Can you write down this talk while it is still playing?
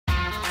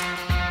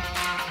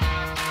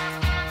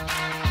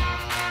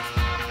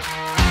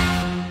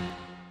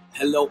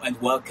Hello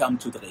and welcome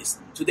to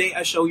Dresden. Today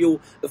I show you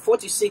a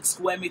 46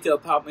 square meter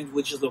apartment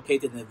which is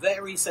located in a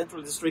very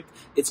central district.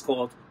 It's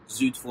called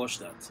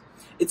Südvorstadt.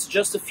 It's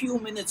just a few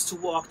minutes to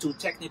walk to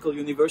Technical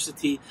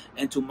University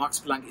and to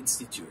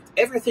Max-Planck-Institut.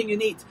 Everything you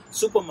need,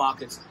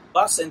 supermarkets,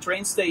 bus and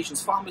train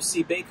stations,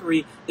 pharmacy,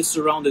 bakery, is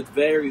surrounded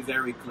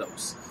very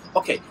close.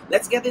 Okay,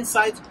 let's get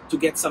inside to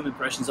get some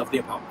impressions of the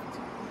apartment.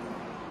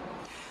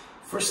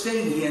 For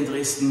staying here in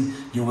Dresden,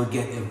 you will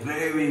get a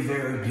very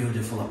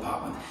beautiful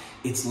apartment.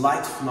 It's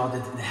light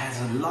flooded, it has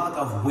a lot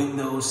of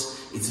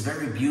windows, it's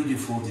very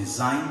beautiful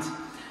designed,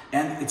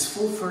 and it's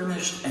full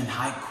furnished and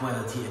high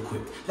quality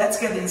equipped. Let's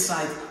get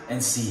inside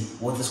and see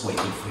what is waiting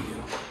for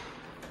you.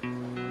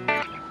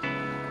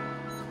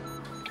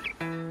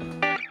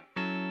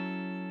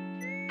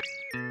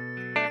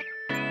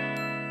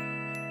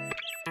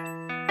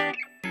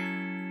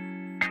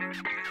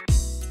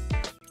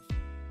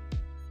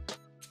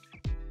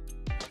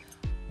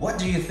 What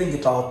do you think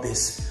about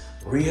this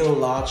real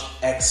large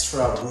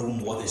extra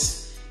room what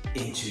is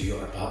into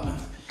your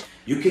apartment?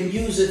 You can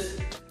use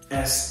it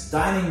as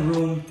dining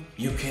room,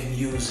 you can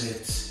use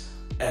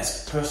it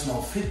as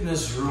personal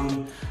fitness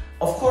room.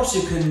 Of course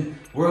you can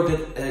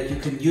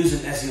use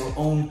it as your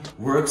own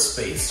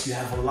workspace. You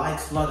have a light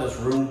flooded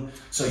room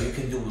so you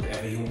can do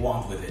whatever you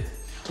want with it.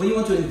 When you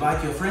want to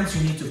invite your friends,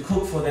 you need to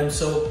cook for them,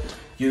 so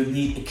you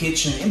need a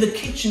kitchen. In the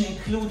kitchen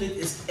included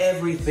is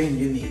everything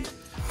you need.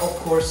 Of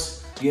course,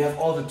 you have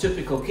all the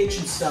typical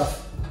kitchen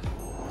stuff,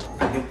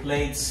 your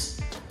plates,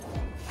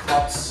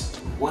 pots,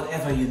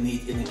 whatever you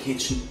need in the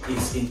kitchen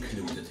is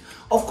included.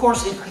 Of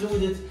course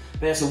included,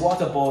 there's a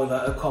water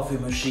boiler, a coffee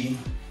machine,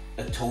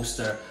 a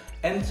toaster,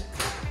 and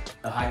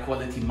a high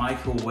quality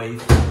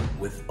microwave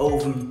with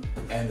oven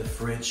and a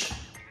fridge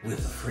with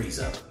a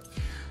freezer.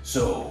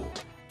 So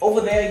over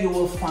there you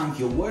will find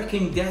your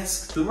working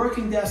desk. The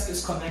working desk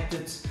is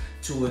connected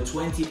to a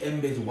 20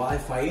 Mbit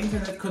Wi-Fi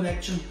internet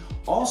connection.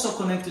 Also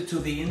connected to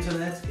the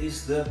internet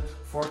is the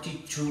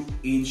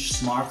 42-inch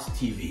smart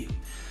TV.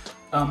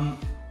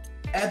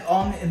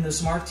 Add-on in the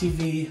smart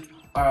TV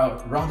are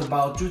around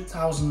about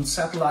 2,000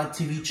 satellite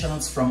TV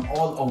channels from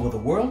all over the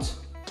world.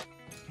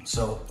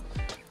 So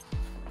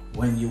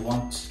when you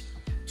want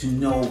to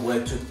know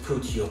where to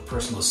put your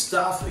personal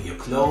stuff or your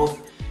clothes,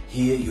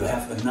 here you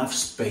have enough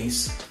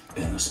space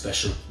in a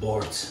special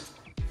board.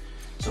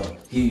 So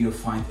here you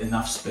find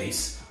enough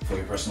space for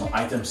your personal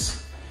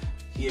items.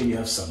 Here you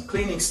have some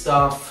cleaning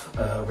stuff,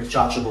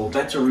 rechargeable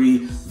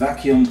battery,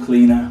 vacuum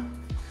cleaner.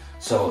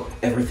 So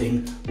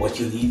everything what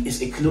you need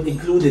is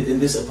included in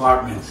this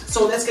apartment.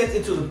 So let's get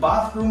into the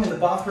bathroom. In the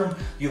bathroom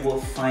you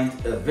will find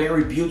a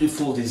very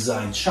beautiful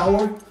designed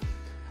shower.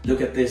 Look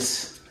at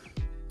this.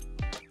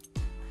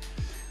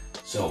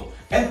 So,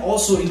 and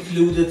also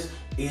included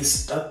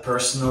is a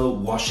personal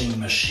washing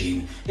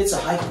machine. It's a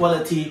high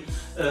quality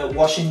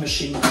washing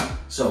machine.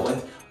 So,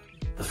 and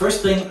the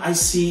first thing I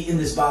see in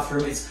this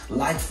bathroom is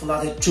light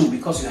flooded too,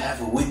 because you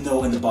have a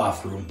window in the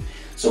bathroom.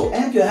 So,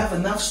 and you have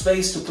enough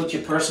space to put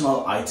your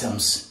personal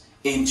items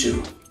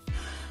into.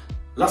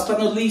 Last but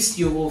not least,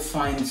 you will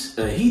find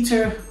a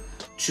heater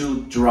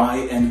to dry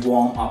and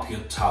warm up your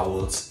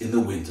towels in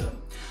the winter.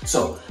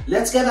 So,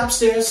 let's get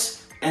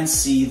upstairs and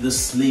see the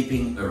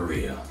sleeping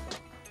area.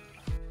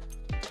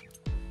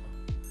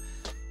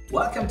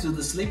 Welcome to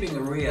the sleeping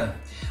area.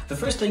 The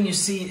first thing you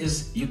see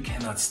is you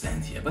cannot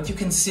stand here, but you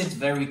can sit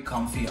very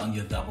comfy on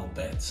your double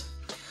bed.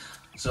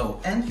 So,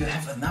 and you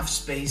have enough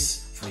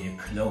space for your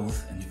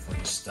clothes and for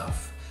your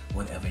stuff,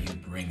 whatever you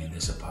bring in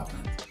this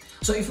apartment.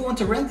 So if you want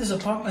to rent this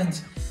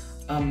apartment,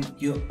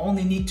 you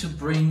only need to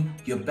bring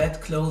your bed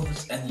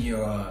clothes and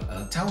your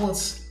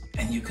towels,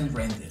 and you can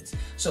rent it.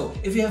 So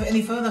if you have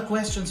any further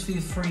questions, feel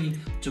free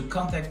to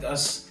contact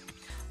us.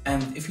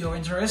 And if you're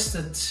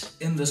interested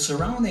in the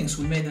surroundings,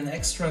 we made an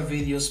extra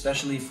video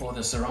especially for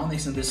the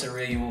surroundings in this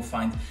area. You will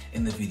find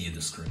in the video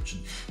description.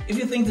 If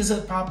you think this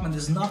apartment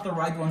is not the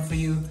right one for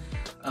you,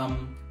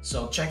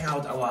 so check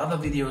out our other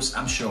videos.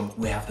 I'm sure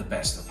we have the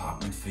best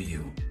apartment for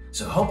you.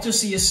 So hope to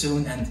see you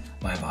soon, and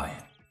bye bye.